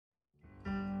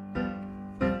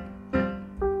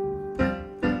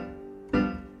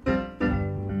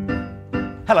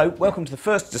Hello, welcome to the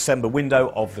 1st December window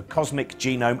of the Cosmic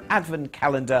Genome Advent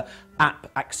Calendar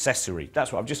app accessory.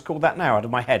 That's what I've just called that now out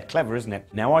of my head. Clever, isn't it?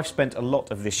 Now, I've spent a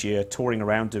lot of this year touring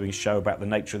around doing a show about the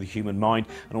nature of the human mind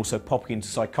and also popping into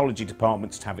psychology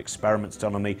departments to have experiments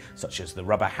done on me, such as the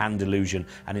rubber hand illusion,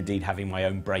 and indeed having my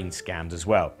own brain scanned as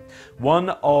well.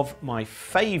 One of my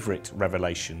favourite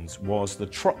revelations was the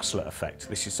Troxler effect.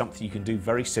 This is something you can do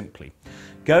very simply.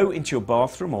 Go into your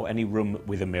bathroom or any room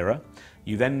with a mirror.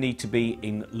 You then need to be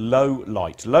in low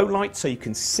light. Low light so you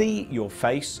can see your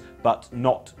face, but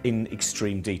not in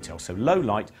extreme detail. So low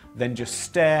light, then just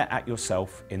stare at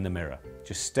yourself in the mirror.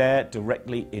 Just stare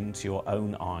directly into your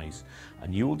own eyes.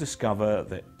 And you will discover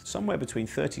that somewhere between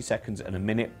 30 seconds and a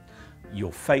minute,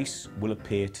 your face will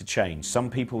appear to change. Some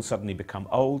people suddenly become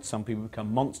old, some people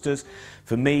become monsters.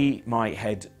 For me, my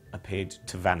head appeared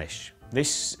to vanish.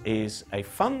 This is a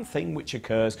fun thing which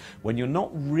occurs when you're not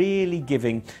really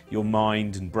giving your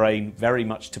mind and brain very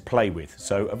much to play with.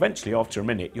 So eventually, after a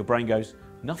minute, your brain goes,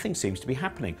 nothing seems to be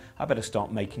happening. I better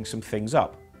start making some things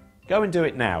up. Go and do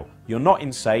it now. You're not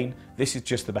insane. This is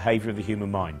just the behaviour of the human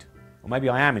mind. Or maybe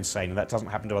I am insane and that doesn't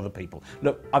happen to other people.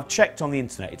 Look, I've checked on the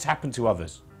internet. It's happened to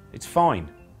others. It's fine.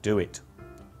 Do it.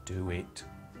 Do it.